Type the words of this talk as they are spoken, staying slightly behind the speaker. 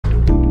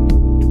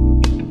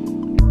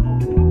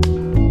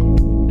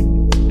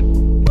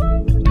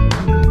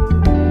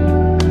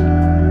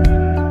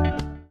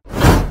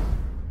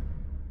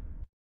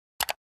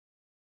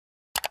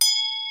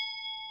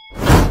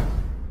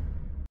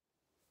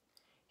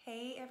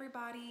Hey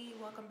everybody,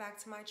 welcome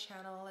back to my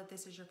channel. If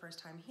this is your first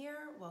time here,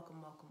 welcome.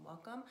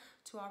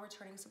 To all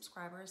returning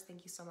subscribers,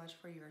 thank you so much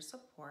for your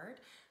support.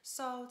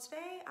 So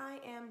today I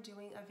am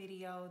doing a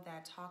video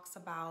that talks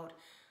about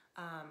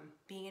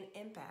being an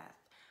empath.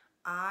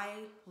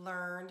 I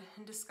learned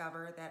and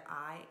discovered that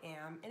I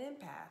am an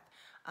empath.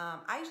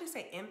 I usually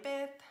say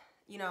empath,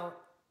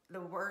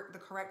 the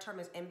correct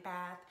term is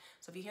empath.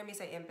 So if you hear me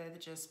say empath,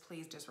 just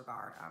please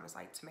disregard. It's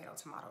like tomato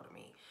to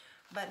me.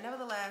 But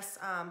nevertheless,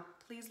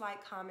 please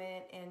like,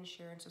 comment, and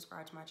share and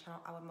subscribe to my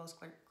channel. I would most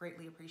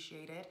greatly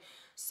appreciate it.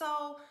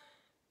 So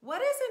what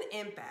is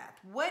an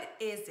empath? What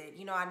is it?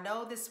 I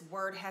know this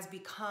word has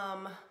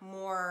become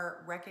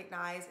more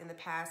recognized in the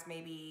past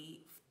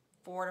maybe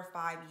 4 to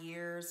 5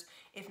 years,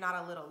 if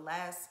not a little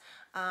less.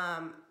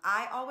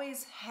 I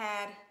always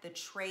had the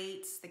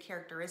traits, the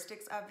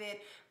characteristics of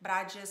it, but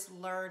I just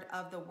learned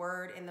of the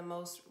word in the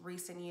most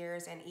recent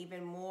years, and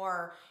even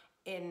more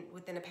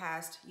within the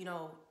past,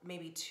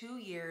 maybe 2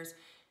 years,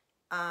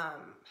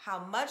 how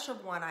much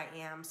of one I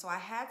am. So I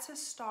had to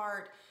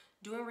start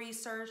doing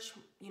research,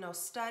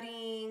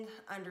 studying,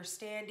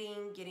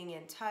 understanding, getting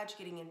in touch,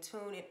 getting in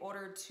tune in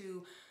order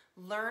to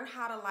learn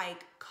how to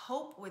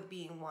cope with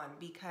being one,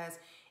 because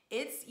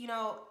it's,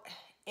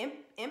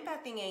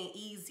 empathing ain't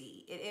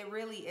easy. It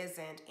really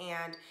isn't.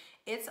 And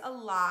it's a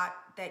lot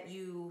that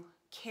you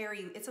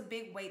carry. It's a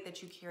big weight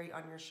that you carry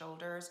on your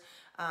shoulders.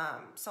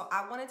 So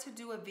I wanted to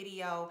do a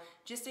video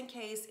just in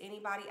case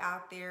anybody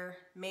out there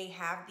may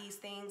have these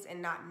things and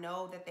not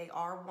know that they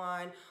are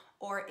one,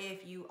 or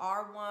if you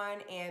are one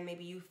and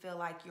maybe you feel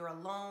like you're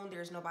alone,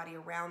 there's nobody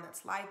around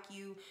that's like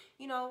you,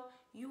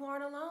 you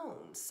aren't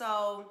alone.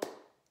 So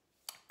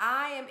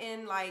I am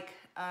in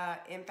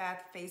Empath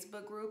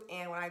Facebook group,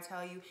 and when I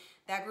tell you,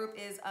 that group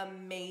is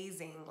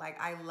amazing.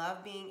 I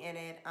love being in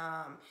it.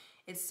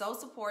 It's so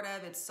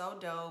supportive. It's so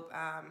dope.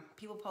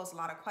 People post a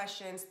lot of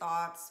questions,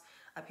 thoughts,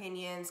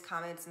 opinions,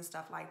 comments, and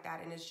stuff like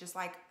that. And it's just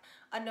like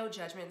a no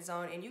judgment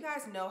zone. And you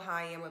guys know how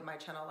I am with my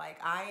channel.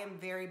 I am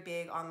very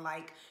big on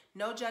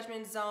no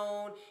judgment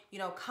zone,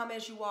 come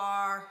as you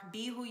are,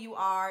 be who you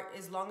are.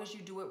 As long as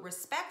you do it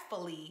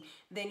respectfully,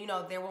 then,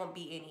 there won't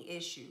be any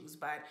issues.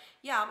 But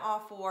yeah, I'm all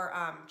for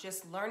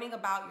just learning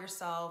about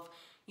yourself,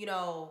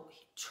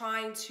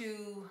 trying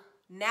to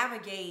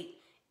navigate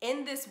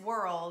in this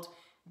world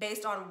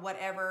based on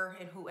whatever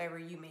and whoever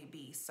you may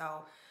be.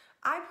 So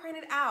I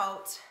printed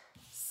out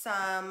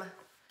some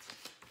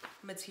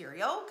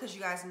material because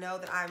you guys know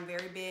that I'm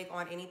very big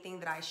on anything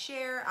that I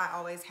share. I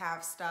always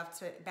have stuff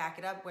to back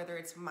it up, whether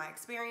it's my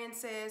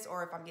experiences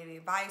or if I'm giving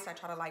advice. I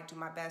try to do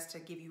my best to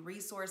give you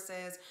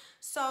resources.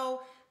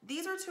 So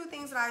these are 2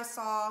 things that I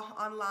saw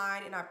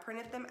online, and I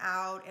printed them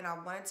out, and I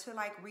wanted to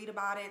read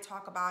about it,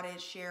 talk about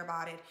it, share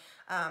about it,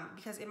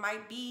 because it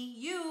might be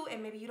you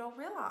and maybe you don't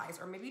realize,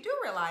 or maybe you do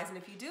realize, and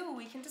if you do,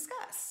 we can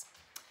discuss.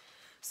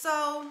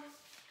 So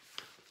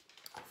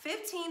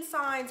 15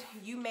 signs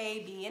you may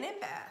be an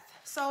empath.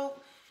 So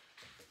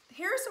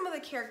here are some of the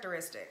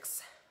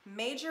characteristics: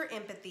 major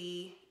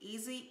empathy,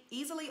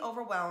 easily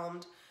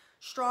overwhelmed,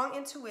 strong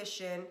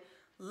intuition,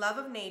 love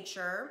of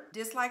nature,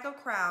 dislike of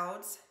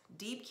crowds,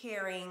 deep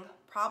caring,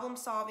 problem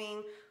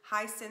solving,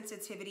 high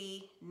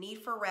sensitivity, need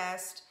for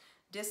rest,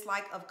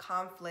 dislike of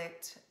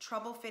conflict,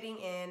 trouble fitting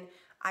in,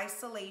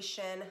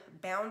 isolation,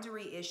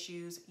 boundary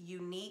issues,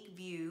 unique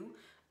view,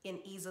 and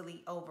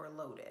easily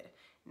overloaded.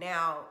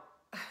 Now,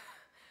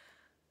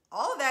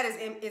 all of that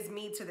is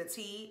me to the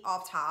T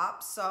off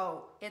top.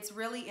 So it's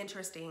really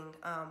interesting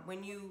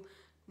when you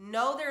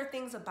know there are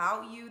things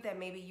about you that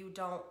maybe you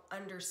don't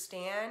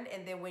understand,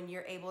 and then when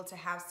you're able to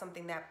have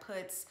something that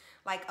puts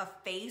a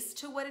face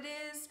to what it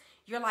is,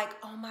 you're like,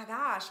 oh my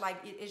gosh,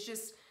 it's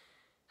just,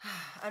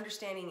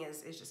 understanding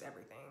is just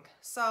everything.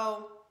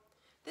 So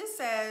this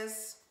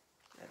says,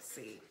 let's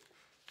see,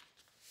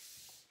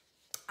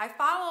 I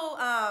follow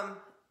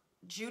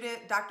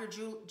Dr.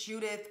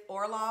 Judith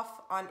Orloff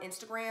on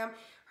Instagram.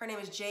 Her name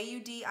is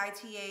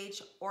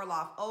Judith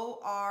Orloff,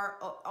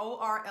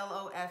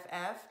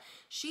 Orloff.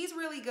 She's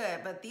really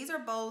good, but these are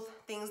both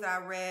things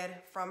that I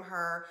read from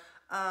her.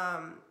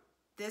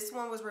 This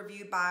one was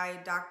reviewed by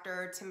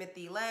Dr.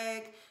 Timothy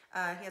Legg.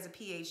 He has a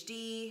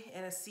PhD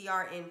and a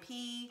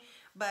CRNP,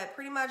 but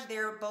pretty much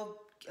they're both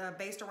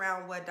based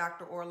around what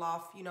Dr.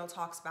 Orloff,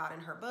 talks about in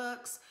her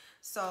books.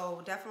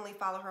 So definitely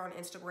follow her on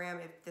Instagram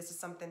if this is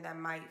something that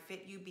might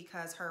fit you,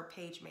 because her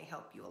page may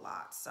help you a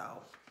lot.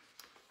 So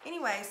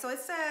anyway, so it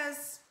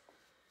says,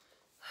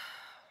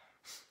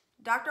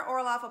 Dr.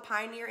 Orloff, a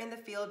pioneer in the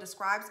field,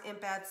 describes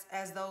empaths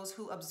as those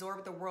who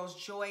absorb the world's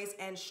joys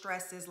and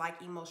stresses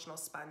like emotional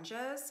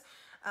sponges.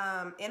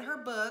 In her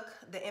book,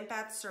 The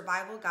Empath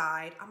Survival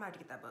Guide, I'm gonna have to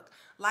get that book,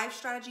 Life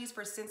Strategies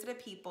for Sensitive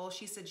People,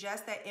 she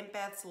suggests that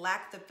empaths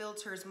lack the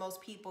filters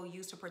most people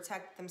use to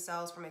protect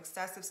themselves from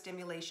excessive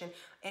stimulation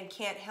and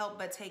can't help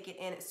but take it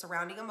in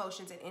surrounding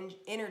emotions and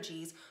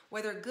energies,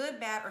 whether good,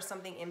 bad, or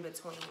something in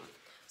between.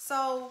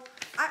 So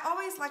I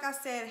always, like I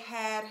said,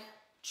 had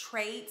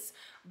traits,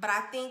 but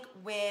I think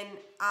when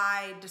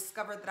I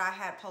discovered that I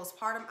had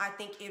postpartum, I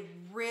think it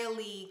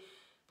really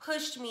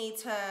pushed me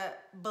to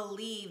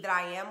believe that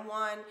I am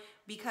one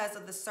because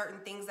of the certain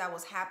things that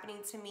was happening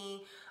to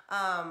me.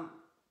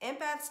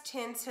 Empaths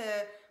tend to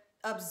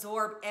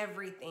absorb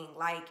everything,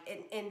 like,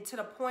 and to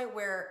the point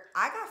where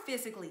I got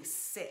physically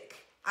sick.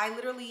 I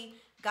literally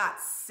got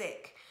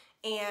sick,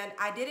 and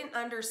I didn't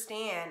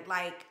understand,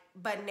 like,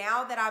 but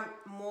now that I'm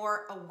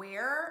more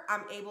aware,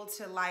 I'm able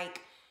to,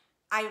 like,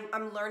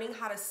 I'm learning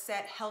how to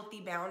set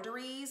healthy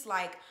boundaries.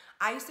 Like,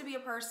 I used to be a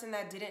person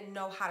that didn't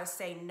know how to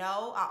say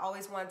no. I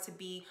always wanted to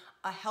be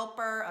a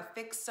helper, a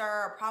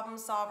fixer, a problem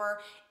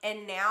solver.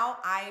 And now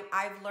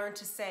I've learned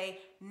to say,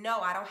 no,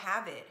 I don't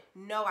have it.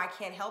 No, I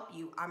can't help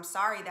you. I'm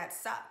sorry, that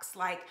sucks.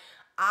 Like,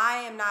 I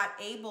am not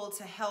able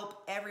to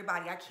help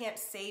everybody. I can't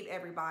save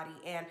everybody.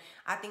 And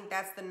I think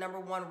that's the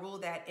 #1 rule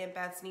that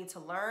empaths need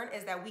to learn,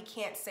 is that we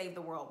can't save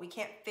the world. We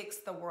can't fix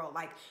the world.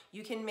 Like,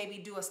 you can maybe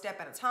do a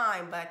step at a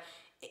time, but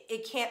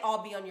it can't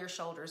all be on your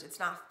shoulders. It's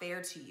not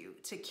fair to you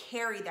to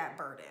carry that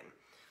burden.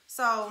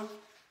 So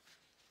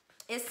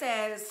it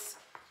says,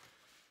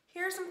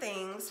 here's some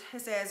things. It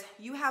says,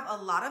 you have a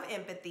lot of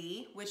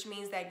empathy, which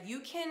means that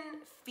you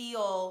can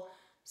feel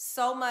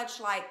so much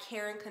like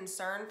care and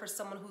concern for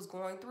someone who's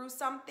going through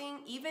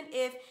something. Even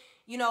if,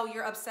 you know,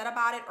 you're upset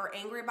about it or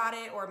angry about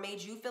it or it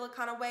made you feel a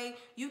kind of way,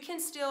 you can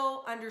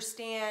still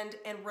understand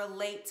and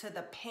relate to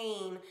the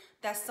pain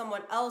that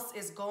someone else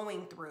is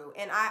going through.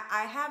 And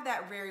I have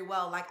that very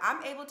well. Like,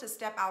 I'm able to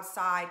step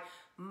outside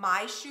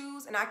my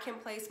shoes and I can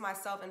place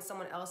myself in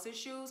someone else's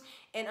shoes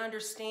and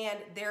understand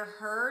their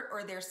hurt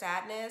or their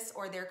sadness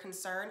or their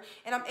concern.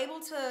 And I'm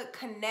able to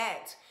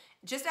connect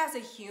just as a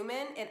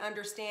human and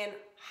understand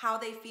how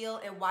they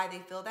feel and why they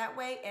feel that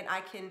way. And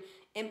I can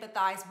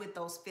empathize with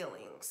those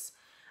feelings.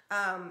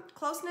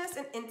 Closeness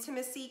and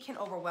intimacy can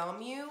overwhelm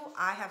you.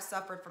 I have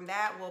suffered from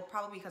that. Well,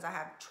 probably because I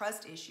have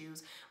trust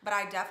issues, but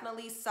I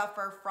definitely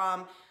suffer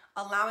from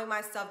allowing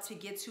myself to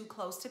get too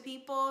close to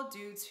people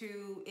due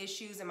to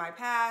issues in my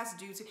past,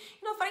 due to,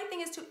 you know, funny thing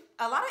is too,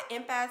 a lot of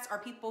empaths are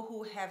people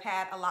who have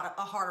had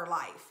a harder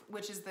life,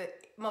 which is the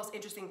most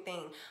interesting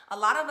thing. A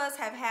lot of us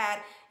have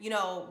had, you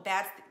know,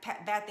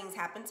 bad things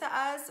happen to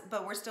us,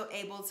 but we're still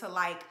able to,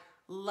 like,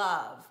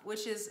 love,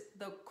 which is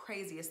the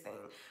craziest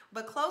thing.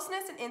 But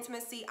closeness and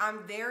intimacy,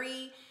 I'm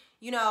very,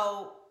 you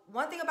know,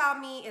 one thing about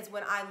me is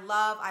when I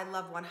love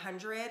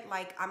 100.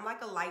 Like, I'm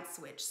like a light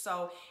switch.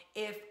 So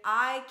if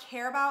I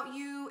care about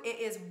you, it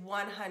is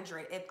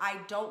 100. If I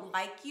don't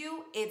like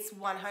you, it's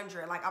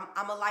 100. Like,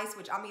 I'm a light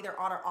switch. I'm either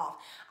on or off.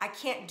 I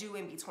can't do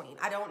in between.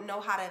 I don't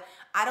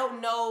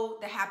know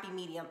the happy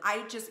medium.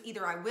 I just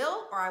either I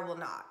will or I will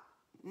not.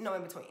 No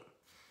in between.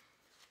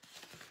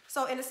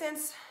 So in a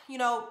sense, you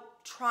know,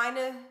 trying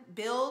to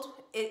build,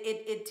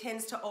 it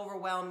tends to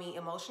overwhelm me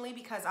emotionally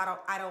because I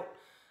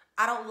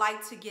don't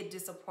like to get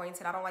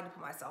disappointed. I don't like to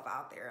put myself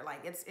out there.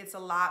 Like, it's a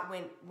lot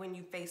when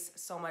you face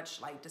so much,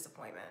 like,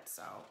 disappointment.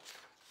 So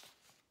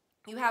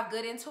you have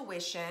good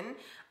intuition.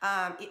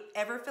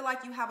 Ever feel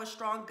like you have a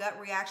strong gut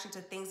reaction to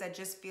things that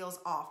just feels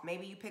off?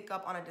 Maybe you pick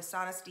up on a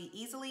dishonesty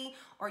easily,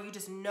 or you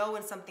just know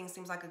when something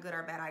seems like a good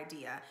or bad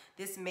idea.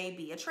 This may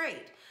be a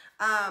trait.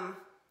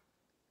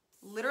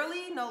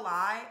 Literally, no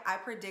lie, I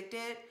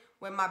predicted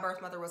when my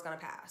birth mother was gonna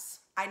pass.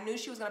 I knew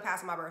she was gonna pass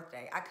on my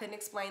birthday. I couldn't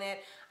explain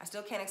it. I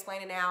still can't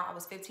explain it now. I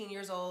was 15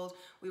 years old.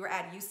 We were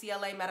at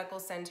UCLA Medical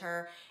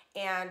Center,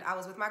 and I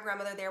was with my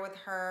grandmother there with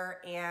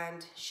her,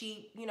 and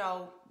she, you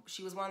know,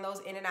 she was one of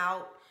those in and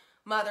out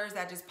mothers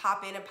that just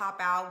pop in and pop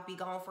out, be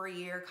gone for a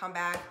year, come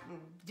back, and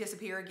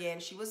disappear again.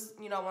 She was,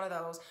 you know, one of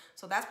those.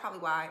 So that's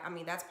probably why, I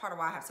mean, that's part of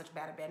why I have such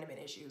bad abandonment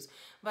issues.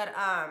 But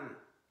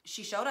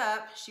she showed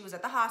up, she was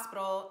at the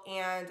hospital,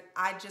 and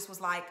I just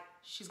was like,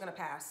 she's gonna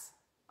pass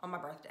on my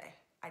birthday.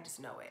 I just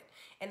know it.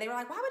 And they were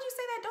like, why would you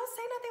say that? Don't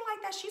say nothing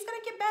like that. She's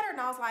gonna get better. And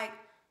I was like,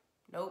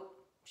 nope,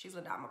 she's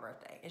gonna die on my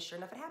birthday. And sure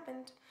enough, it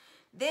happened.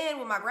 Then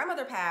when my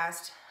grandmother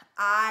passed,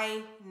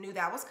 I knew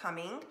that was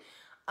coming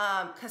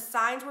because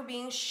signs were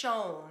being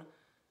shown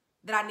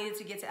that I needed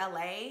to get to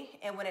LA.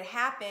 And when it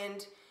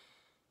happened,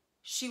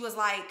 she was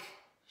like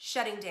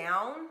shutting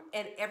down,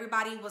 and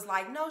everybody was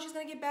like, no, she's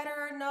gonna get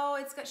better. No,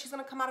 she's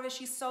gonna come out of it.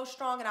 She's so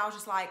strong. And I was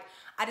just like,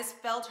 I just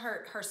felt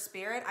her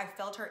spirit. I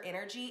felt her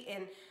energy,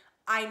 and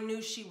I knew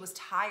she was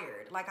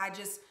tired. Like, I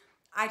just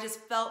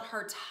felt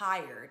her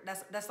tired.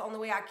 That's the only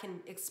way I can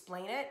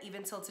explain it.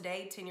 Even till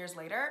today, 10 years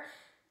later,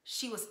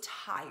 she was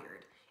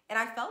tired. And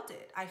I felt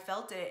it. I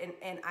felt it,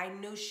 and I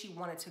knew she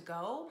wanted to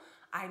go.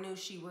 I knew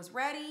she was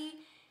ready,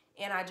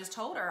 and I just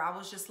told her. I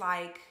was just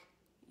like,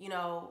 you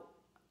know,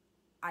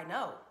 I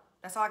know.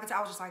 That's all I could say. I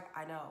was just like,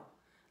 I know.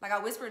 Like, I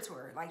whispered to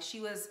her. Like, she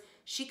was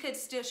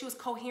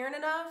coherent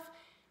enough,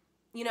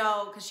 you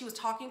know, because she was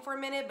talking for a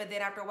minute, but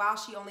then after a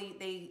while,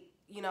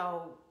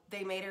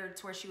 they made her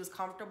to where she was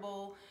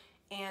comfortable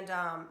and,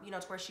 you know,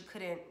 to where she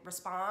couldn't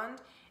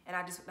respond. And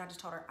I just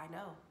told her, I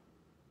know,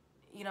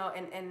 you know,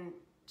 and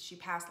she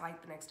passed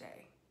like the next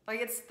day. Like,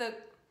 it's the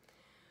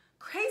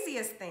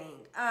craziest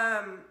thing.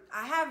 I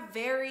have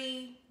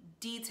very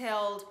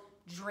detailed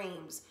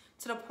dreams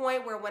to the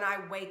point where when I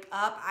wake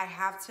up, I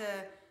have to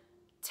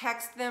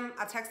text them.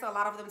 I text a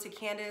lot of them to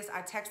Candace.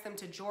 I text them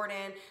to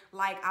Jordan.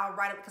 Like I'll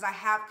write it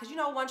because you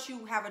know, once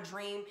you have a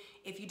dream,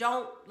 if you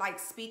don't like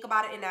speak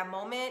about it in that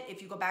moment,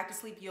 if you go back to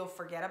sleep, you'll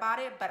forget about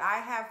it. But I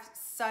have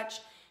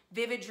such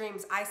vivid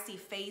dreams. I see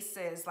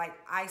faces, like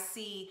I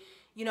see,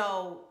 you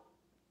know,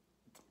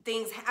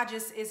 things.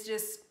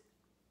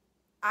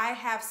 I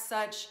have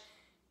such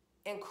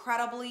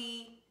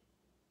incredibly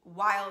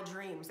wild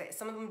dreams that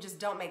some of them just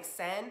don't make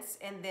sense.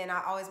 And then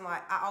I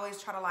always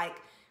try to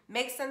like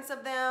make sense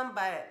of them,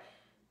 but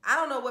I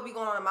don't know what be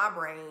going on in my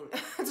brain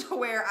to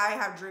where I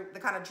have the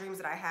kind of dreams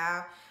that I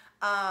have.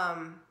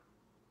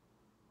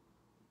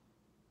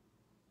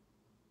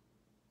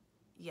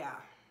 Yeah.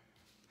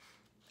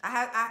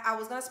 I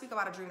was gonna speak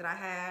about a dream that I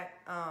had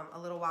a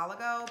little while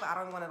ago, but I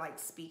don't want to like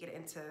speak it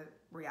into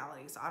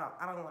reality, so I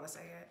don't want to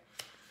say it.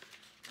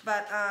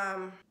 But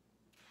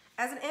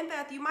as an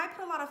empath, you might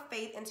put a lot of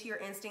faith into your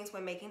instincts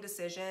when making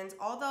decisions.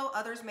 Although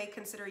others may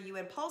consider you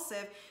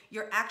impulsive,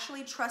 you're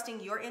actually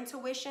trusting your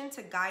intuition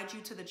to guide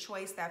you to the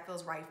choice that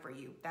feels right for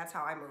you. That's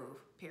how I move,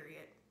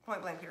 period.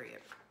 Point blank, period.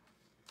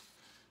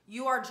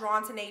 You are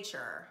drawn to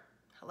nature.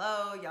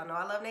 Hello, y'all know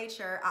I love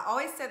nature. I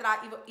always said that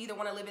I either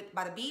want to live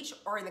by the beach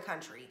or in the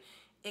country.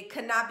 It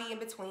could not be in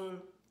between.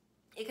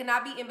 It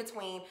cannot be in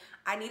between.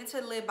 I needed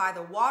to live by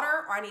the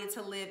water or I needed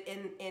to live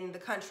in the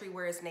country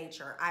where it's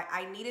nature.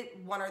 I needed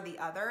one or the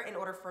other in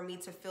order for me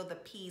to feel the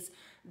peace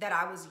that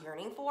I was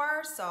yearning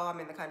for. So I'm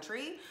in the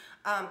country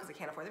because I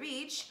can't afford the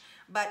beach.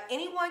 But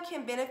anyone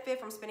can benefit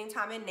from spending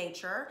time in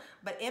nature,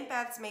 but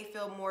empaths may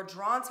feel more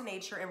drawn to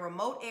nature in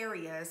remote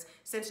areas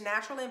since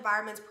natural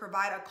environments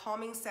provide a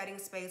calming setting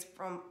space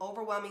from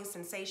overwhelming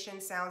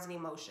sensations, sounds, and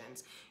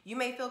emotions. You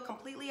may feel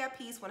completely at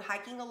peace when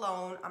hiking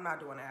alone, I'm not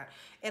doing that,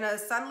 in a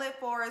sunlit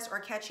forest or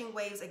catching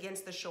waves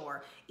against the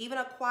shore. Even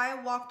a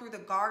quiet walk through the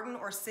garden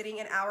or sitting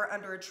an hour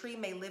under a tree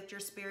may lift your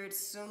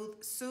spirits,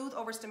 soothe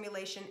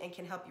overstimulation, and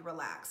can help you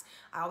relax.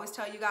 I always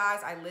tell you guys,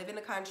 I live in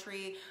the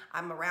country,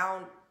 I'm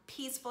around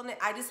peacefulness.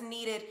 I just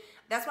needed,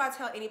 that's what I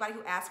tell anybody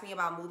who asks me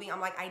about moving.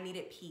 I'm like, I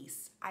needed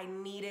peace. I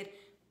needed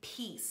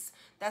peace.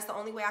 That's the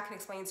only way I can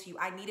explain to you.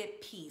 I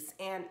needed peace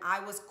and I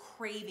was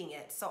craving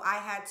it. So I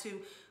had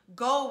to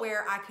go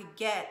where I could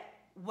get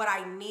what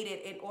I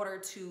needed in order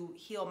to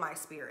heal my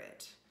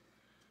spirit.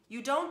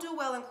 You don't do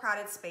well in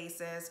crowded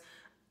spaces.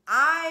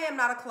 I am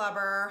not a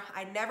clubber.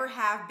 I never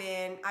have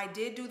been. I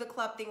did do the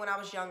club thing when I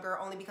was younger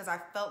only because I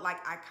felt like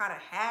I kind of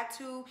had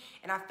to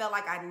and I felt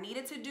like I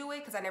needed to do it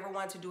because I never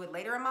wanted to do it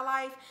later in my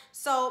life.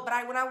 So,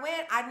 but when I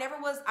went, I've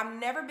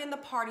never been the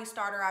party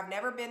starter. I've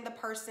never been the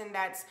person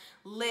that's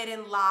lit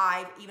and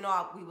live, even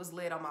though we was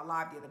lit on my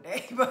live the other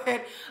day.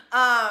 But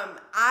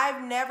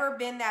I've never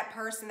been that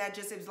person that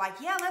just is like,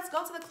 yeah, let's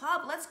go to the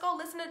club. Let's go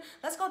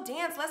let's go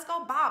dance. Let's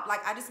go bop.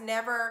 Like I just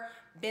never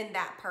been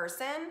that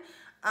person.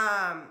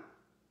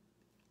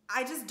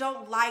 I just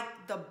don't like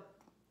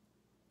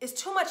it's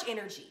too much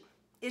energy.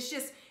 It's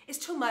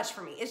too much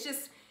for me. It's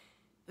just,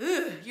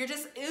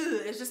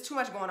 it's just too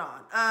much going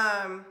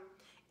on.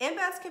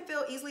 Empaths can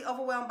feel easily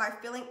overwhelmed by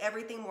feeling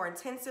everything more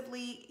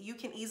intensively. You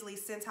can easily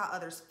sense how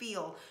others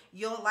feel.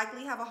 You'll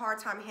likely have a hard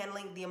time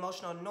handling the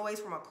emotional noise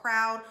from a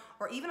crowd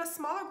or even a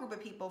smaller group of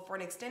people for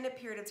an extended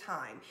period of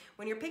time.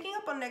 When you're picking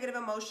up on negative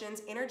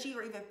emotions, energy,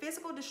 or even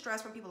physical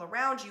distress from people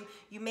around you,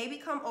 you may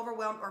become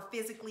overwhelmed or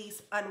physically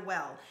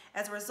unwell.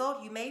 As a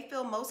result, you may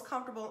feel most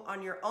comfortable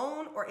on your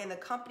own or in the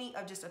company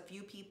of just a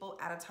few people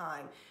at a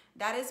time.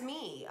 That is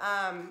me.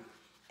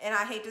 And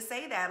I hate to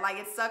say that, like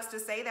it sucks to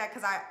say that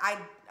because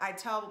I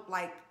tell,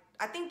 like,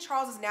 I think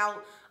Charles is now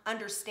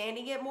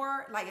understanding it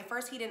more. Like at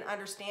first he didn't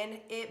understand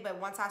it, but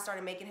once I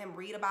started making him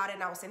read about it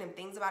and I was sending him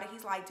things about it,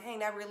 he's like, dang,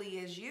 that really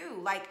is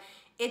you. Like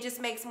it just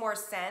makes more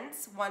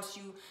sense once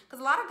you, because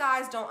a lot of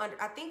guys don't,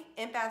 I think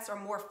empaths are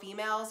more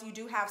females. You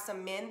do have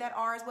some men that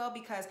are as well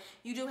because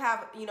you do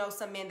have, you know,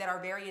 some men that are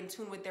very in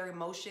tune with their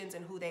emotions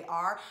and who they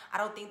are. I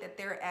don't think that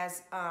they're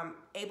as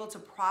able to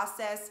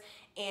process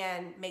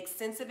and make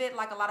sense of it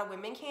like a lot of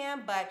women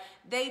can, but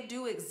they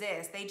do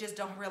exist. They just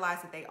don't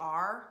realize that they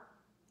are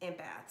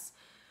empaths.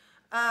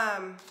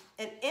 An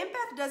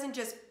empath doesn't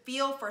just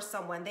feel for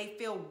someone, they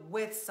feel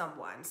with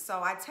someone.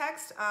 So I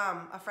text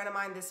a friend of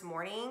mine this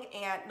morning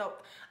and no,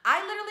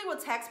 I literally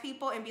will text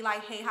people and be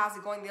like, hey, how's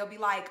it going? They'll be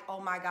like, oh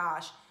my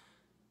gosh,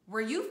 were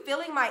you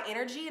feeling my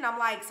energy? And I'm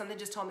like, something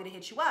just told me to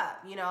hit you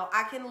up. You know,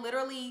 I can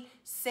literally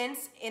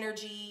sense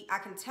energy. I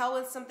can tell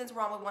when something's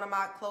wrong with one of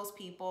my close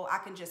people. I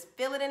can just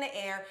feel it in the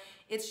air.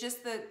 It's just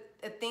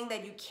a thing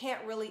that you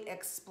can't really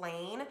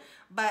explain.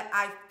 But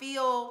I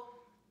feel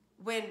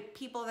when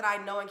people that I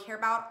know and care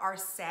about are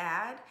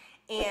sad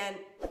and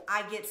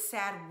I get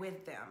sad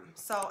with them.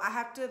 So I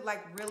have to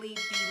like really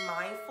be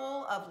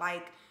mindful of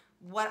like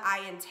what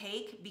I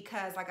intake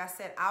because like I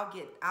said, I'll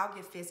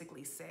get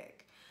physically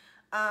sick.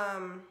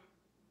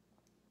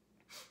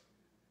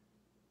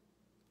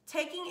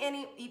 Taking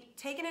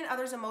in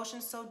others'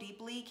 emotions so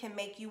deeply can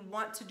make you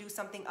want to do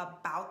something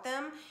about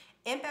them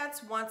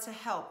Empaths want to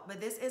help,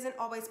 but this isn't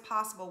always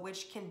possible,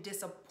 which can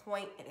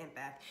disappoint an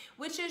empath,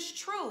 which is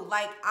true.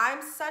 Like,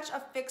 I'm such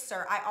a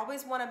fixer. I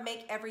always want to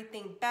make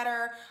everything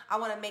better. I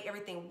want to make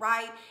everything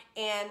right.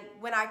 And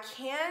when I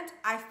can't,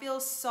 I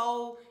feel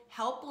so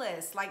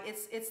helpless. Like,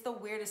 it's the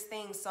weirdest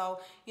thing. So,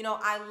 you know,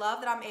 I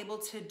love that I'm able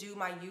to do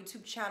my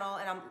YouTube channel,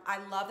 and I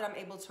love that I'm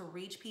able to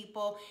reach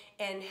people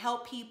and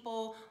help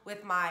people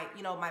with my,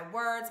 you know, my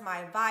words, my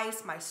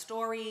advice, my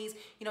stories,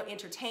 you know,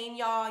 entertain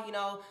y'all, you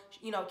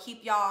know,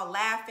 keep y'all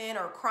laughing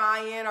or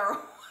crying or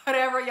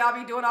whatever y'all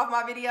be doing off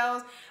my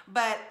videos.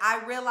 But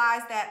I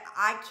realize that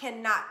I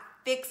cannot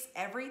fix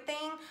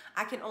everything.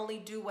 I can only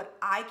do what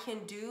I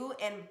can do,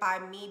 and by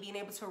me being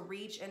able to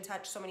reach and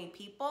touch so many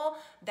people,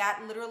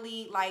 that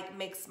literally like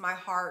makes my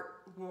heart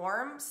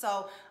warm.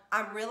 So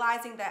I'm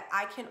realizing that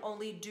I can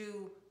only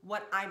do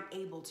what I'm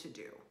able to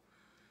do.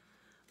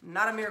 I'm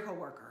not a miracle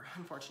worker,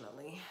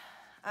 unfortunately.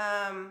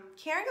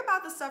 Caring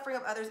about the suffering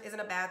of others isn't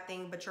a bad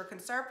thing, but your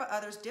concern for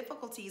others'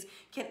 difficulties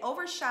can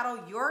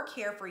overshadow your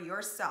care for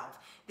yourself.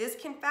 This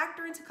can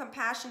factor into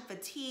compassion,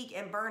 fatigue,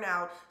 and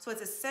burnout, so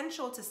it's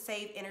essential to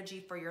save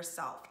energy for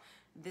yourself.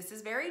 This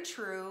is very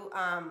true.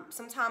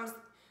 Sometimes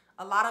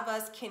a lot of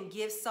us can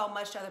give so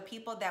much to other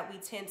people that we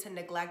tend to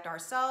neglect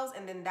ourselves,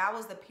 and then that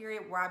was the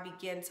period where I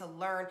began to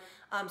learn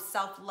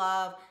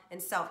self-love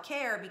and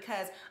self-care,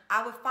 because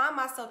I would find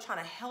myself trying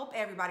to help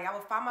everybody. I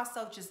would find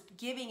myself just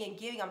giving and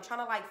giving. I'm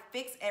trying to like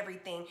fix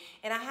everything,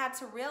 and I had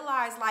to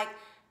realize like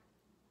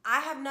I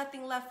have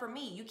nothing left for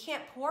me. You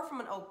can't pour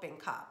from an open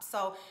cup.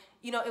 So,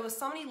 you know, it was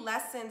so many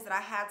lessons that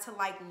I had to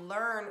like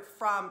learn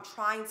from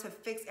trying to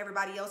fix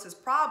everybody else's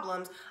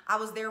problems. I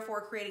was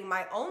therefore creating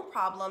my own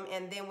problem.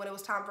 And then when it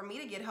was time for me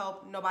to get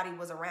help, nobody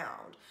was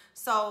around.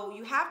 So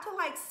you have to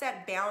like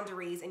set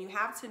boundaries, and you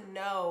have to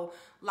know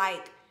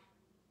like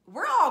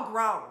we're all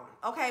grown.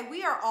 Okay.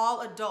 We are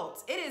all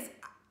adults.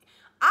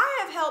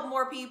 I have helped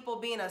more people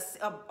being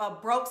a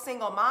broke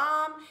single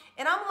mom.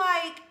 And I'm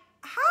like,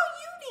 how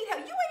you need help?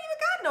 You ain't even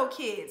got no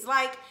kids.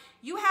 Like,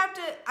 you have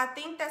to, I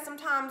think that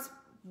sometimes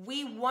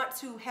we want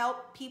to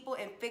help people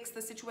and fix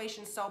the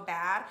situation so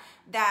bad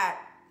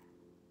that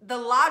the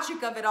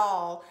logic of it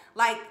all,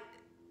 like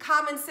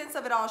common sense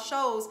of it all,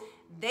 shows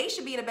they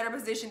should be in a better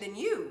position than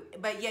you,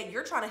 but yet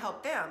you're trying to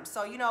help them.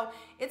 So, you know,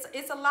 it's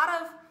a lot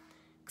of,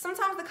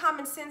 sometimes the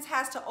common sense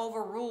has to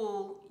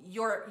overrule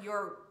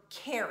your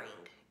caring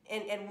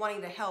and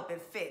wanting to help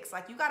and fix.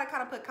 Like, you got to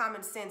kind of put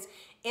common sense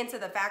into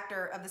the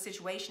factor of the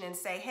situation and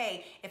say,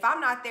 hey, if I'm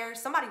not there,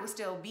 somebody will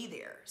still be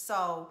there.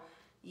 So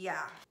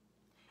yeah.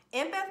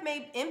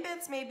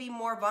 Empaths may be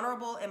more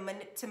vulnerable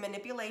to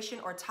manipulation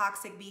or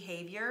toxic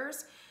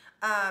behaviors.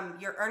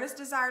 Your earnest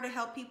desire to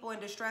help people in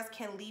distress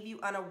can leave you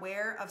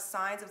unaware of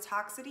signs of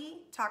toxicity.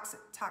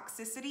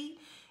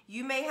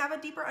 You may have a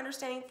deeper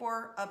understanding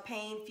of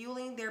pain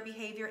fueling their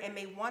behavior and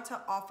may want to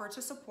offer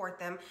to support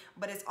them,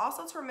 but it's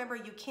also to remember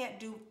you can't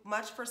do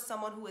much for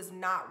someone who is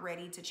not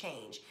ready to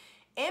change.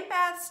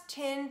 Empaths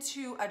tend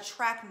to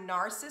attract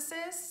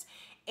narcissists,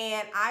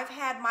 and I've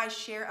had my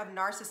share of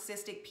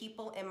narcissistic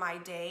people in my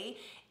day.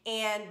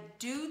 And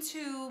due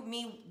to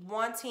me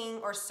wanting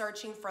or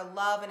searching for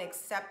love and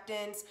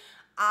acceptance,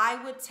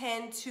 I would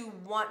tend to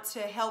want to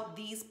help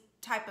these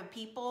type of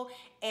people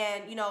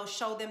and, you know,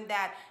 show them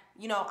that,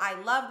 you know, I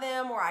love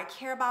them or I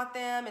care about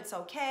them. It's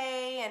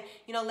okay. And,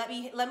 you know, let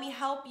me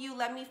help you.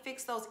 Let me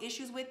fix those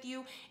issues with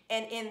you.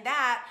 And in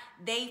that,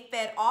 they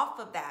fed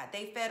off of that.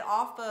 They fed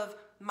off of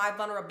my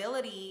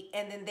vulnerability,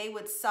 and then they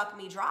would suck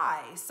me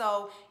dry.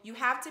 So you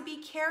have to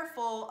be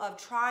careful of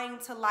trying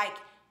to like,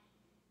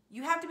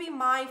 you have to be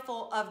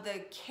mindful of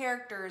the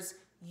characters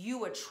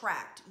you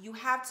attract. You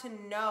have to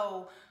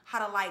know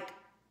how to like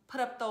put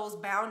up those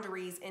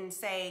boundaries and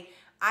say,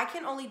 I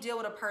can only deal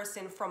with a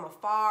person from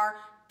afar,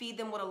 feed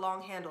them with a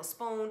long handled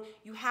spoon.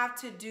 You have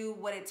to do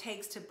what it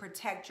takes to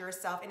protect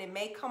yourself. And it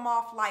may come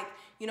off like,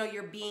 you know,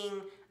 you're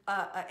being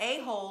a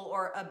a-hole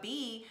or a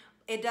B.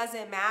 It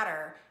doesn't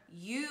matter.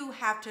 You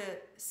have to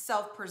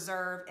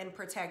self-preserve and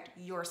protect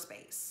your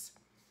space.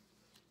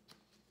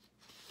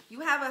 You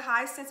have a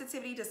high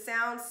sensitivity to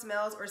sounds,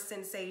 smells, or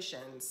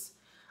sensations.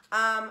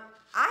 I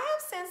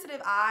have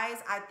sensitive eyes.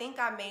 I think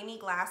I may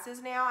need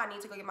glasses now. I need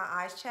to go get my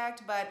eyes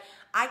checked, but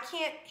I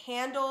can't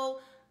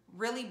handle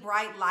really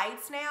bright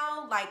lights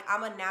now. Like,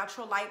 I'm a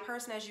natural light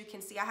person. As you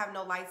can see, I have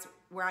no lights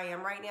where I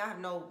am right now. I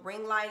have no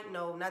ring light,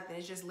 no nothing.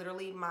 It's just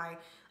literally my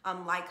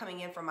light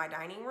coming in from my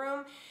dining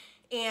room.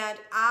 And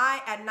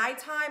at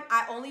nighttime,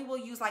 I only will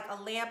use like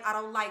a lamp. I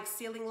don't like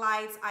ceiling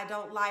lights. I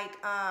don't like,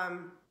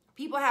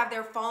 people have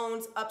their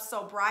phones up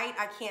so bright.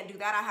 I can't do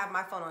that. I have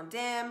my phone on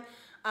dim.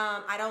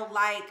 I don't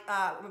like,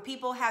 when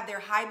people have their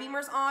high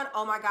beamers on,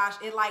 oh my gosh,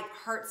 it like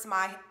hurts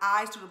my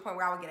eyes to the point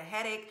where I would get a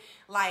headache.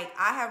 Like,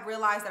 I have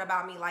realized that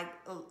about me, like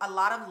a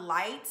lot of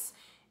lights,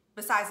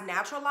 besides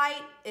natural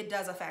light, it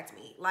does affect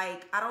me.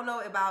 Like, I don't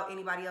know about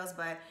anybody else,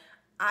 but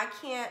I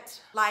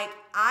can't, like,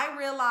 I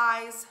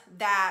realize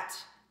that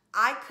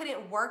I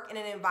couldn't work in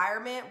an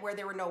environment where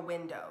there were no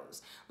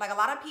windows. Like a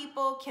lot of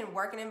people can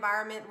work in an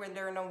environment where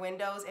there are no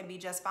windows and be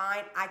just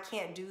fine. I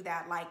can't do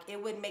that. Like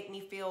it would make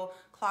me feel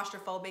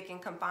claustrophobic and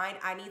confined.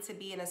 I need to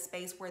be in a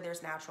space where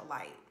there's natural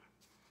light.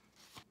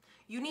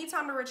 You need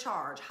time to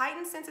recharge.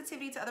 Heightened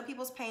sensitivity to other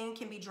people's pain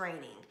can be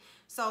draining.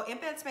 So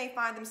empaths may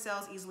find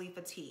themselves easily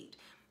fatigued.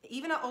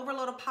 Even an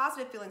overload of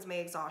positive feelings may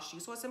exhaust you,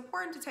 so it's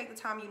important to take the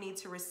time you need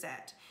to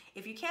reset.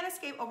 If you can't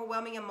escape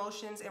overwhelming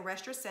emotions and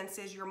rest your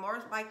senses, you're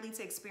more likely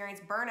to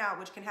experience burnout,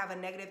 which can have a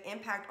negative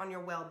impact on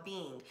your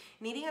well-being.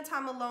 Needing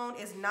time alone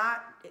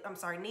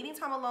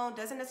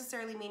doesn't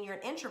necessarily mean you're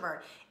an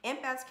introvert.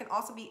 Empaths can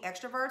also be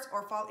extroverts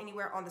or fall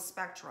anywhere on the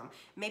spectrum.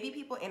 Maybe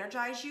people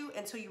energize you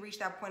until you reach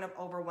that point of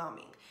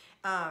overwhelming.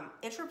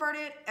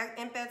 Introverted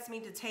empaths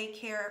need to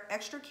take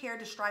extra care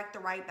to strike the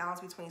right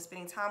balance between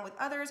spending time with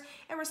others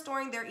and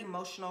restoring their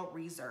emotional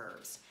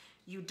reserves.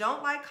 You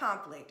don't like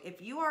conflict.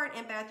 If you are an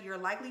empath, you're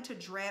likely to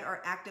dread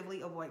or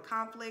actively avoid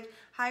conflict.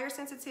 Higher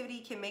sensitivity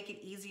can make it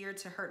easier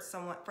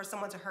for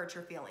someone to hurt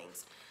your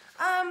feelings.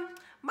 My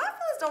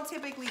feelings don't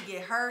typically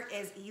get hurt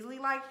as easily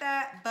like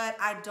that, but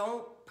I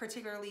don't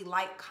particularly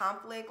like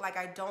conflict. Like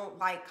I don't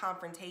like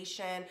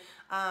confrontation.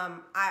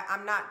 I'm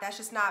not, that's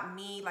just not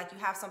me. Like you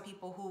have some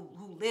people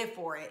who live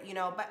for it, you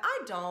know, but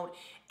I don't.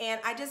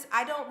 And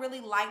I don't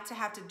really like to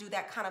have to do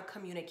that kind of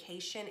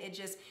communication.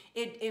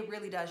 It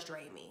really does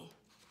drain me.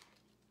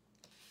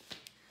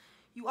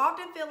 You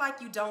often feel like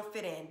you don't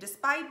fit in.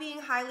 Despite being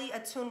highly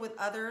attuned with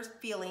others'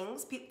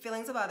 feelings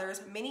of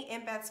others, many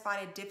empaths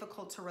find it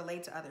difficult to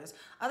relate to others.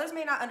 Others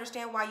may not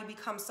understand why you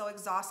become so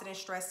exhausted and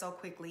stressed so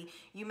quickly.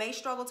 You may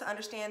struggle to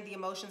understand the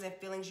emotions and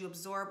feelings you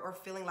absorb or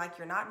feeling like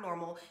you're not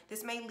normal.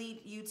 This may lead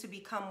you to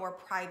become more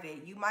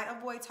private. You might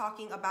avoid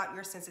talking about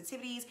your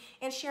sensitivities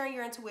and sharing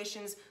your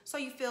intuitions so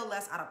you feel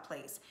less out of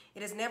place.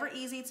 It's never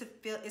easy to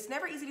feel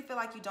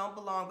like you don't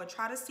belong, but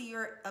try to see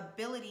your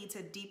ability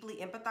to deeply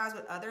empathize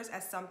with others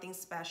as something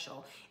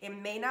special. It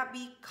may not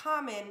be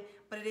common,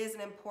 but it is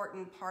an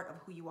important part of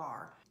who you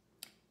are.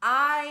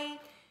 I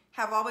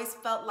have always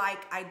felt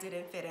like I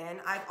didn't fit in.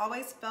 I've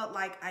always felt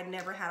like I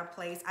never had a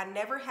place. I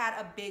never had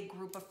a big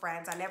group of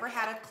friends. I never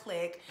had a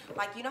clique.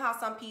 Like, you know how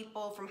some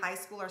people from high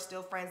school are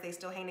still friends, they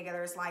still hang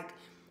together. It's like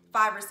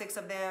 5 or 6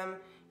 of them.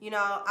 You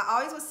know, I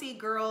always would see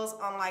girls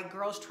on like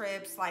girls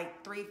trips,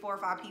 like 3, 4,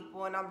 5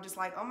 people, and I'm just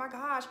like, oh my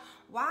gosh,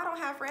 why I don't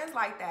have friends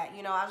like that?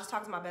 You know, I was just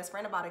talking to my best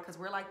friend about it because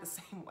we're like the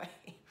same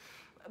way.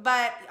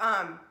 But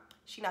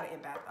she's not an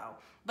empath though.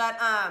 But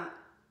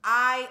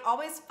I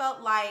always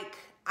felt like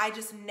I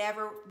just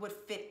never would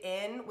fit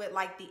in with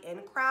like the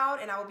in crowd,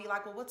 and I would be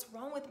like, well, what's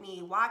wrong with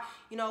me? Why,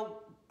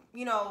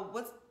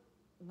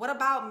 what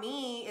about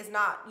me is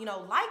not,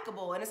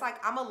 likable? And it's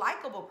like, I'm a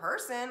likable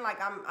person. Like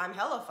I'm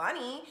hella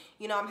funny,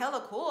 I'm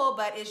hella cool,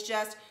 but it's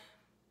just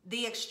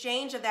the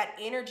exchange of that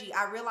energy.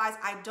 I realized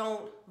I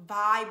don't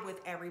vibe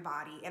with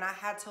everybody, and I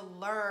had to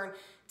learn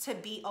to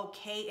be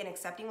okay and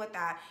accepting with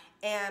that.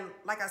 And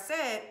like I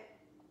said,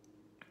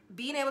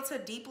 being able to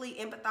deeply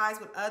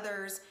empathize with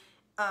others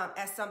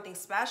as something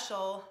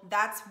special,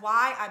 that's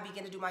why I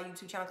began to do my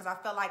YouTube channel, because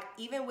I felt like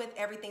even with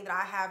everything that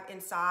I have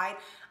inside,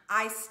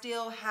 I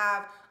still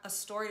have a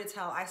story to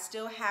tell. I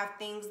still have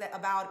things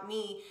about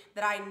me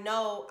that I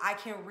know I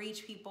can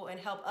reach people and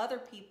help other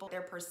people,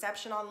 their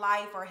perception on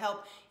life, or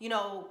help,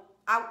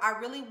 I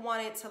really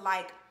wanted to,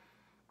 like,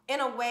 in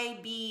a way,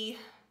 be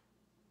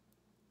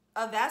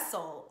a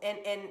vessel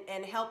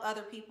and help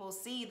other people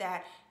see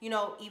that,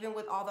 even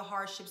with all the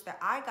hardships that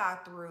I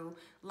got through,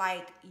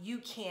 like, you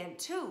can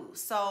too.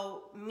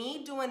 So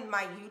me doing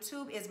my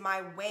YouTube is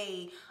my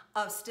way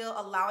of still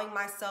allowing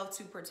myself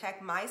to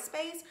protect my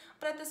space,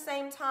 but at the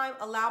same time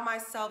allow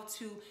myself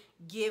to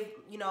give,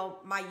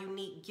 my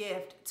unique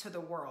gift to the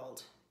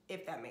world,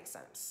 if that makes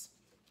sense.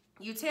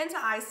 You tend to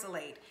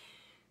isolate.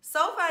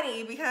 So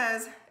funny,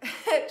 because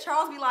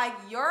Charles be like,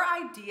 your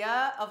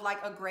idea of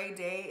like a great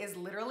day is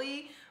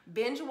literally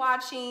binge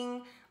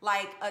watching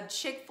like a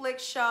chick flick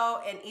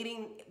show and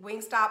eating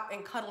Wingstop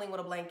and cuddling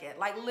with a blanket.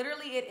 Like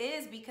literally it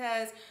is,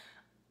 because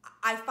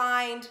I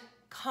find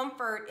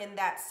comfort in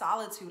that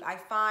solitude. I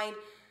find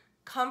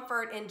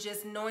comfort in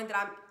just knowing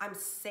that I'm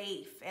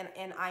safe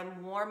and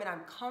I'm warm and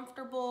I'm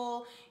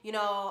comfortable.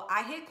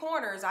 I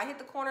hit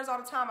the corners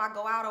all the time. I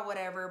go out or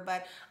whatever,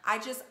 but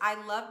I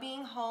love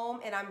being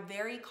home, and I'm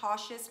very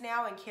cautious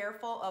now and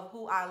careful of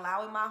who I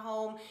allow in my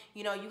home.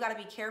 You got to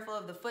be careful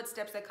of the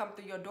footsteps that come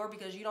through your door,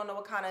 because you don't know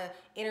what kind of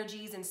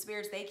energies and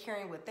spirits they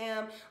carrying with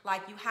them.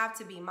 Like, you have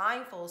to be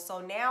mindful. So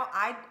now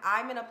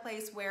I'm in a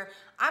place where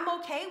I'm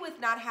okay with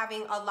not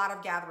having a lot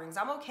of gatherings.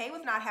 I'm okay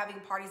with not having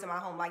parties in my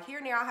home. Like here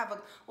and there,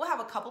 we'll have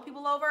a couple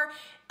people over.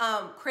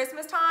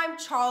 Christmas time,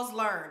 Charles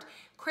learned.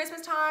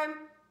 Christmas time,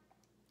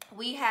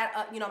 we had,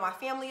 my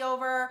family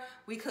over.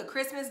 We cooked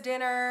Christmas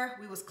dinner.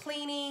 We was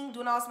cleaning,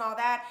 doing all this and all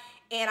that.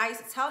 And I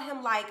used to tell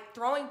him, like,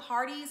 throwing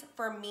parties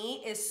for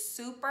me is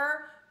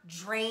super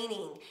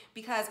draining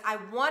because I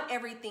want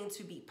everything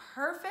to be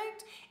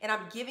perfect, and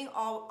I'm giving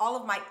all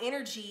of my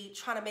energy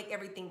trying to make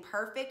everything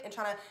perfect and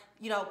trying to,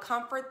 you know,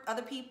 comfort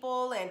other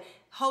people and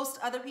host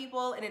other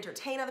people and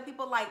entertain other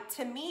people. Like,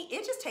 to me,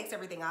 it just takes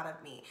everything out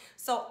of me.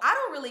 So I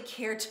don't really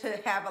care to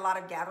have a lot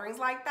of gatherings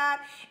like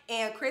that.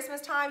 And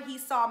Christmas time, he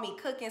saw me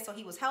cooking, so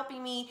he was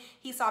helping me.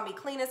 He saw me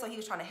cleaning, so he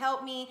was trying to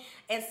help me.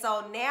 And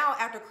so now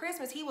after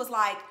Christmas, he was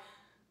like,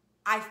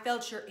 I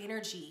felt your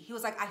energy. He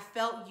was like, I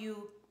felt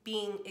you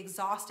being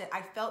exhausted.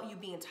 I felt you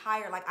being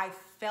tired. Like,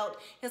 he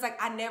was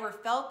like, I never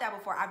felt that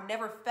before. I've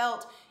never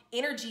felt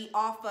energy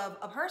off of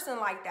a person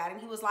like that. And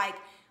he was like,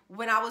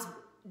 when I was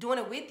doing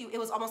it with you, it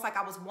was almost like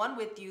I was one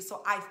with you.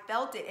 So I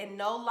felt it. And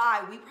no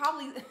lie, we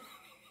probably,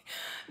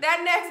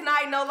 that next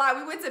night, no lie,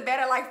 we went to bed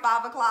at like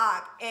 5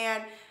 o'clock.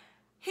 And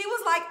he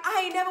was like,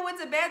 I ain't never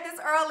went to bed this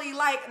early.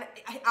 Like,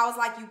 I was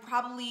like, you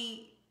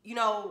probably, you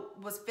know,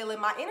 was feeling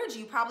my energy.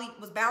 You probably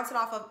was bouncing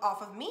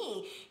off of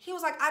me. He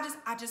was like,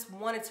 I just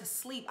wanted to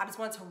sleep. I just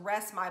wanted to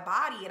rest my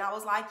body. And I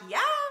was like, yeah,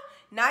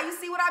 now you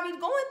see what I be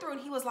going through.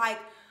 And he was like,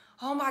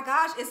 oh my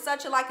gosh, it's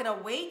such like an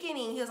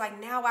awakening. He was like,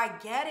 now I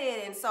get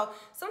it. And so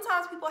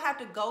sometimes people have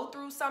to go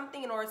through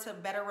something in order to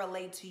better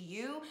relate to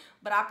you.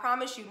 But I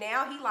promise you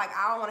now, he like,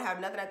 I don't want to have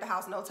nothing at the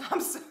house no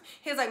time soon.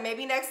 He's like,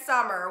 maybe next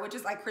summer, which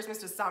is like Christmas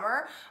to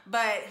summer.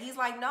 But he's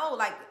like, no,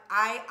 like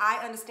I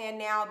understand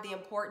now the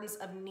importance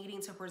of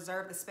needing to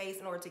preserve the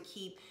space in order to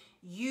keep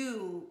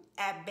you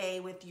at bay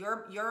with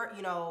your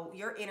you know,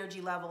 your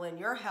energy level and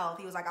your health.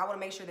 He was like, I want to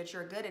make sure that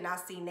you're good. And I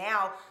see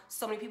now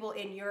so many people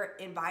in your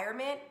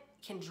environment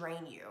can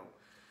drain you.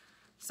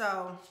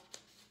 So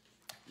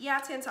yeah,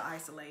 I tend to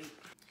isolate.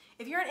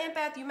 If you're an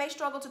empath, you may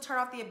struggle to turn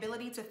off the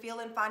ability to feel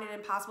and find it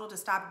impossible to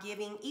stop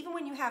giving, even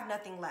when you have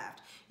nothing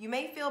left. You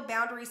may feel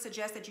boundaries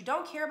suggest that you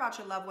don't care about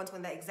your loved ones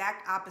when the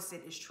exact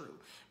opposite is true.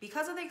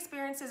 Because of the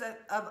experiences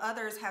of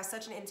others have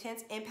such an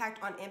intense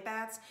impact on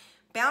empaths,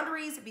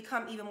 boundaries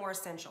become even more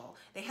essential.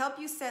 They help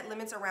you set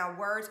limits around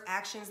words,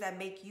 actions that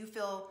make you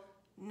feel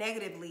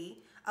negatively,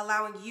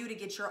 allowing you to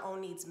get your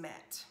own needs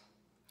met.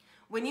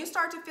 When you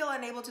start to feel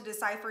unable to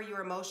decipher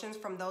your emotions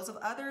from those of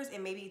others, it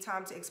may be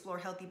time to explore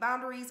healthy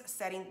boundaries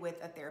setting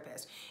with a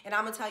therapist. And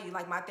I'm gonna tell you,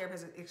 like, my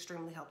therapist has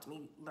extremely helped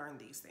me learn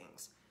these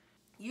things.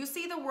 You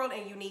see the world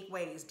in unique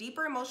ways.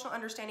 Deeper emotional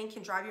understanding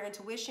can drive your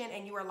intuition,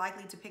 and you are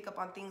likely to pick up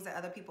on things that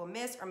other people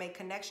miss or make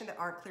connections that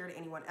aren't clear to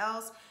anyone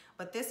else.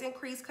 But this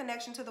increased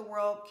connection to the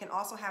world can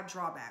also have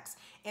drawbacks.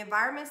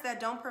 Environments that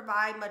don't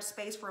provide much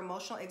space for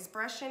emotional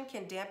expression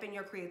can dampen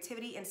your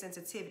creativity and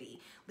sensitivity,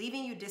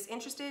 leaving you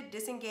disinterested,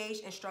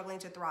 disengaged, and struggling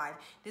to thrive.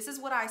 This is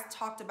what I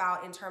talked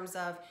about in terms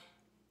of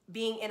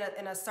being in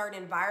a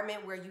certain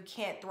environment where you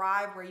can't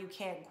thrive, where you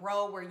can't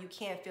grow, where you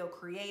can't feel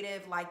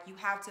creative. Like, you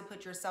have to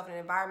put yourself in an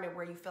environment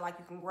where you feel like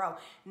you can grow.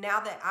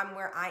 Now that I'm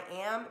where I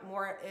am,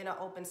 more in an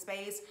open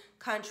space,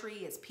 country,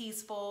 it's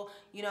peaceful,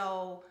 you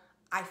know,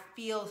 I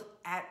feel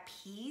at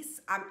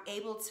peace. I'm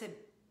able to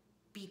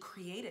be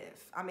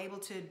creative. I'm able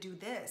to do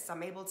this.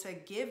 I'm able to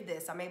give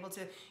this. I'm able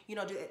to, you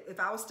know, do it. If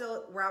I was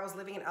still where I was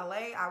living in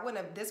LA, I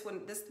wouldn't have, this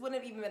wouldn't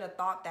have even been a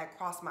thought that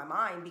crossed my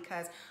mind,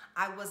 because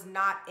I was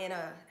not in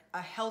a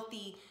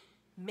healthy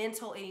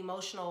mental and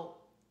emotional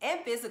and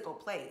physical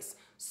place.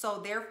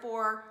 So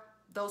therefore,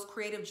 those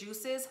creative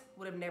juices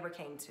would have never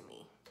came to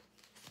me.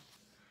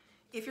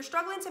 If you're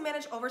struggling to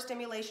manage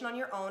overstimulation on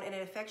your own and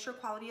it affects your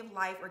quality of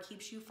life or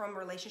keeps you from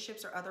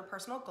relationships or other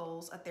personal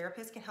goals, a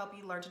therapist can help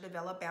you learn to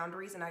develop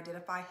boundaries and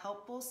identify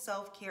helpful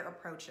self-care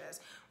approaches.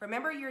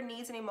 Remember, your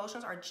needs and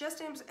emotions are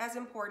just as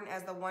important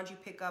as the ones you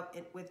pick up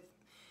with.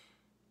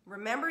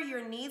 Remember,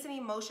 your needs and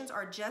emotions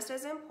are just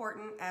as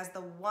important as the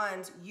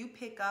ones you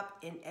pick up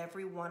in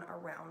everyone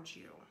around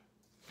you.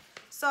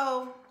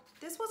 So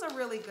this was a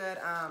really good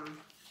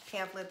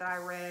pamphlet that I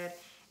read.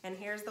 And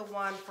here's the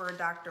one for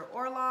Dr.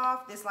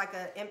 Orloff. This is like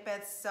an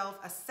empath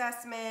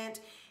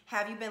self-assessment.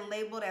 Have you been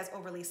labeled as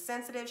overly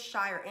sensitive,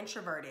 shy, or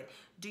introverted?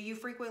 Do you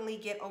frequently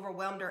get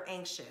overwhelmed or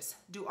anxious?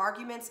 Do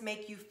arguments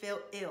make you feel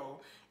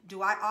ill?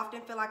 Do I often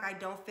feel like I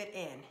don't fit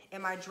in?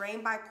 Am I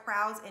drained by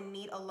crowds and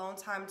need alone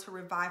time to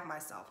revive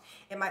myself?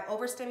 Am I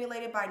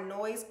overstimulated by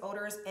noise,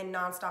 odors, and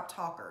nonstop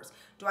talkers?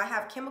 Do I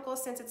have chemical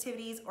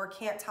sensitivities or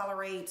can't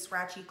tolerate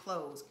scratchy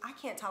clothes? I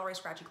can't tolerate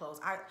scratchy clothes.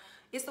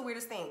 It's the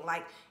weirdest thing.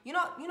 Like, you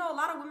know, a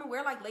lot of women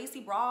wear like lacy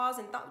bras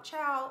and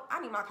child,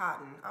 I need my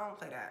cotton. I don't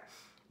play that.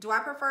 Do I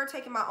prefer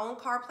taking my own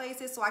car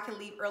places so I can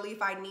leave early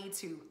if I need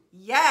to?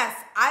 Yes,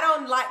 I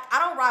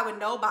don't ride with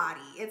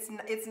nobody.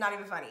 It's not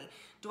even funny.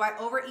 Do I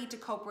overeat to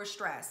cope with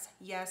stress?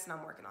 Yes, and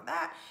I'm working on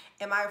that.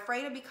 Am I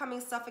afraid of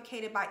becoming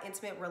suffocated by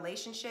intimate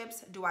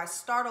relationships? Do I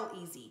startle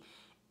easy?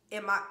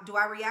 Do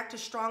I react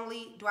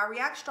strongly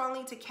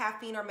to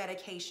caffeine or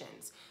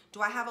medications?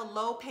 Do I have a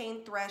low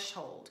pain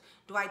threshold?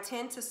 Do I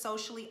tend to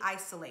socially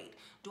isolate?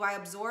 Do I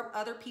absorb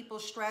other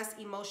people's stress,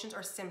 emotions,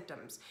 or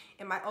symptoms?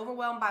 Am I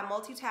overwhelmed by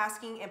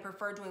multitasking and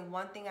prefer doing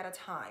one thing at a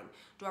time?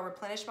 Do I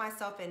replenish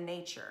myself in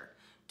nature?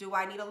 Do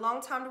I need a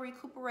long time to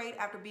recuperate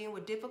after being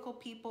with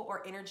difficult people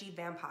or energy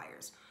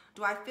vampires?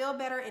 Do I feel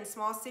better in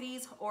small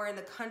cities or in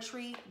the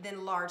country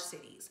than large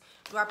cities?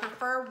 Do I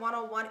prefer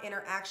one-on-one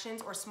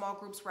interactions or small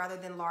groups rather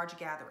than large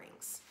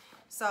gatherings?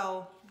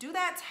 So do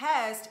that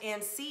test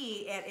and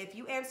see, and if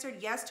you answered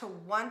yes to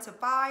 1 to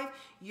 5,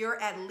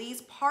 you're at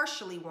least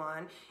partially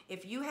 1.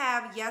 If you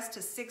have yes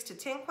to 6 to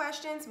 10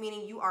 questions,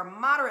 meaning you are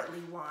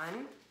moderately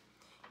 1.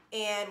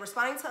 And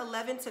responding to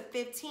 11 to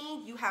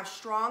 15, you have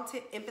strong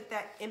to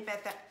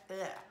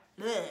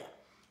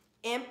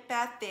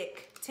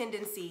empathic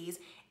tendencies.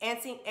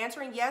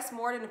 Answering yes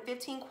more than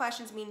 15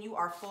 questions mean you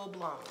are full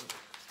blown.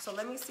 So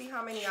let me see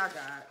how many I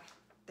got.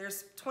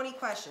 There's 20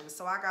 questions.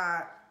 So I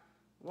got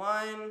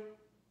 1,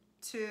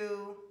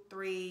 2,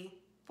 3,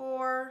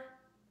 4,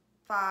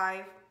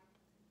 5,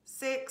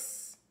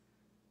 6,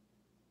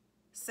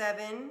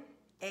 7,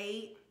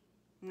 8,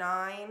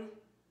 9,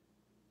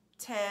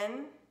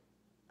 10,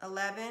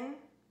 11,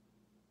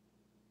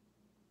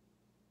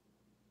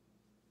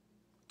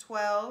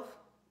 12,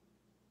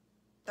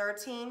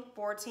 13,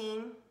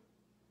 14,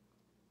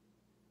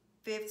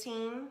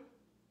 15,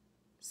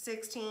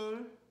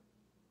 16,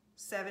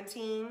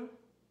 17,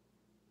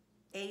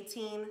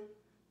 18,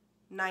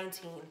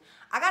 19.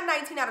 I got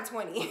 19 out of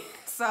 20.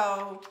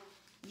 So,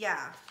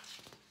 yeah.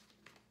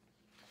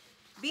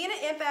 Being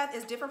an empath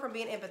is different from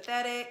being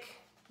empathetic.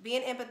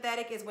 Being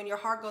empathetic is when your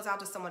heart goes out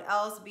to someone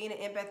else. Being an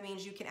empath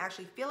means you can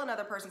actually feel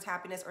another person's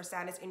happiness or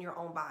sadness in your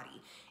own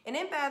body. In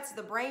empaths,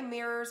 the brain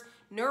mirrors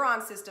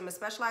neuron system, a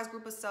specialized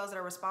group of cells that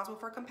are responsible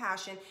for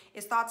compassion,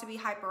 is thought to be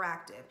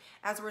hyperactive.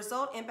 As a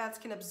result, empaths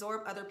can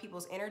absorb other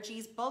people's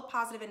energies, both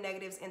positive and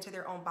negatives, into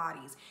their own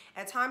bodies.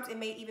 At times, it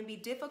may even be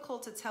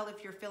difficult to tell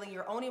if you're feeling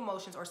your own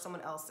emotions or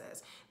someone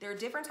else's. There are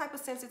different types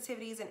of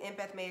sensitivities an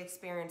empath may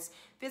experience.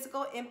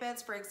 Physical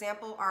empaths, for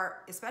example, are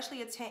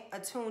especially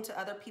attuned to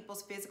other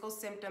people's physical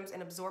symptoms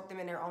and absorb them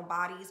in their own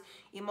bodies.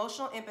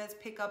 Emotional empaths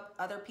pick up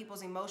other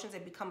people's emotions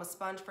and become a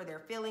sponge for their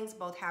feelings,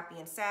 both happy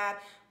and sad.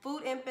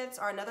 Food empaths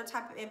are another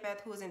type of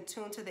empath who is in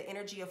tune to the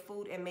energy of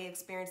food and may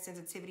experience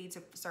sensitivity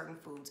to certain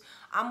foods.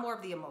 I'm more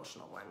of the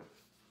emotional one.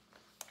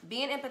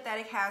 Being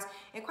empathetic has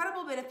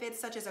incredible benefits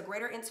such as a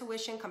greater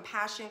intuition,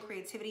 compassion,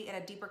 creativity,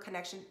 and a deeper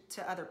connection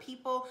to other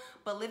people.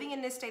 But living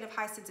in this state of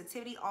high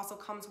sensitivity also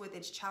comes with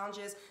its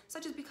challenges,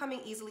 such as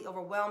becoming easily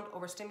overwhelmed,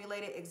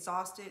 overstimulated,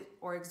 exhausted,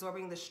 or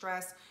absorbing the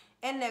stress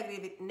and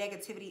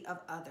negativity of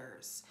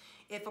others.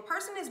 If a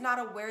person is not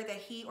aware that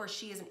he or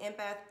she is an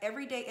empath,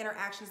 everyday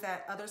interactions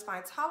that others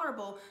find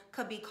tolerable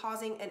could be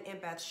causing an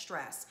empath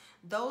stress.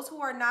 Those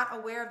who are not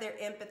aware of their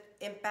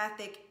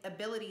empathic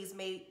abilities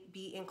may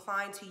be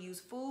inclined to use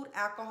food,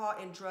 alcohol,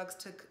 and drugs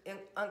to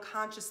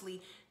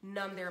unconsciously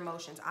numb their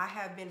emotions. I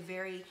have been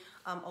very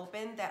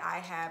open that I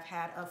have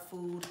had a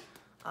food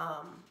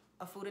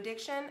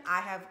addiction.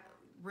 I have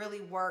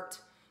really worked,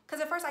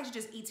 because at first I used to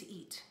just eat to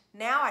eat.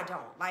 Now I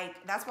don't. Like,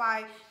 that's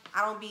why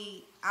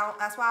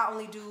that's why I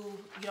only do,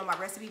 you know, my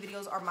recipe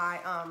videos or my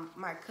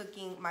my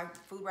cooking, my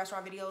food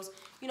restaurant videos,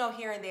 you know,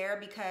 here and there,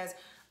 because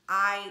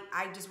I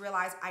just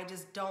realized I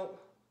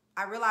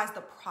realized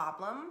the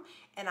problem,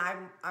 and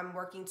I'm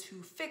working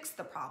to fix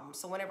the problem.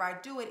 So whenever I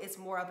do it, it's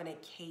more of an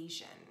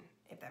occasion,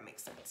 if that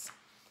makes sense.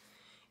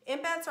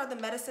 Empaths are the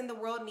medicine the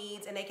world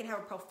needs, and they can have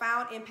a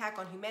profound impact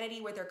on humanity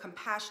with their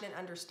compassion and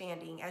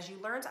understanding. As you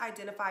learn to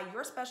identify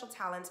your special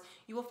talents,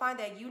 you will find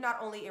that you not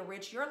only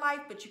enrich your life,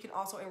 but you can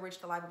also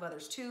enrich the life of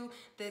others too.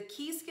 The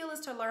key skill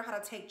is to learn how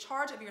to take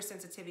charge of your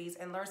sensitivities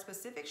and learn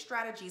specific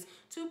strategies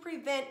to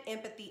prevent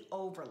empathy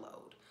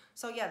overload.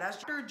 So yeah, that's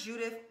Dr.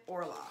 Judith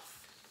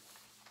Orloff.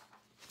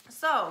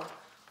 So,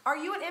 are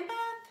you an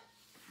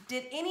empath?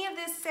 Did any of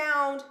this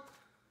sound,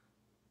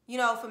 you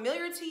know,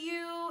 familiar to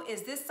you?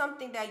 Is this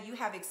something that you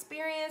have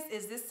experienced?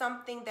 Is this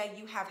something that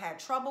you have had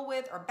trouble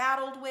with or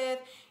battled with?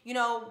 You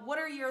know, what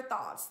are your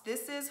thoughts?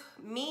 This is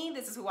me.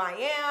 This is who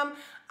I am.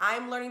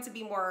 I'm learning to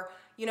be more,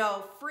 you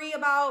know, free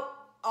about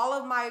all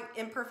of my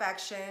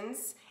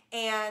imperfections,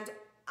 and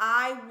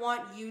I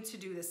want you to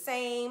do the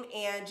same,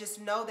 and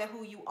just know that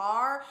who you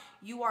are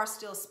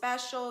still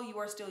special, you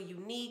are still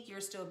unique,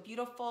 you're still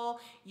beautiful,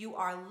 you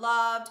are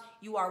loved,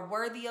 you are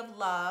worthy of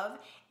love.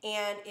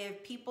 And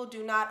if people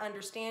do not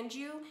understand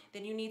you,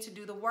 then you need to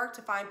do the work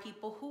to find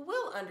people who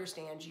will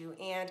understand you.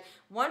 And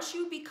once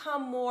you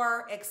become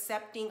more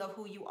accepting of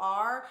who you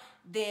are,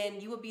 then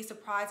you will be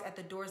surprised at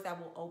the doors that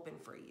will open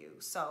for you.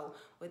 So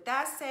with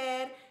that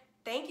said,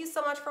 thank you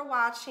so much for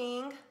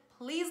watching.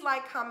 Please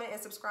like, comment, and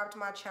subscribe to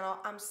my channel.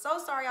 I'm so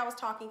sorry I was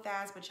talking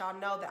fast, but y'all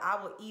know that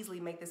I will easily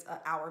make this an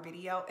hour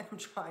video, and I'm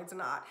trying to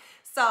not.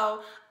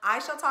 So I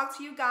shall talk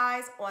to you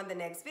guys on the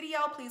next video.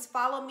 Please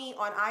follow me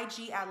on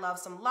IG at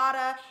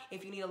LoveSomeLotta.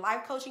 If you need a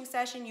live coaching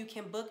session, you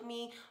can book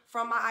me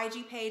from my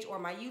IG page or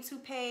my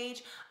YouTube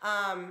page.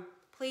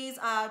 Please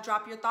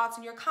drop your thoughts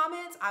in your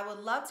comments. I would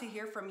love to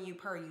hear from you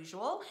per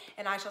usual,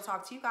 and I shall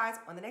talk to you guys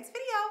on the next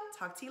video.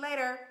 Talk to you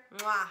later.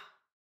 Mwah.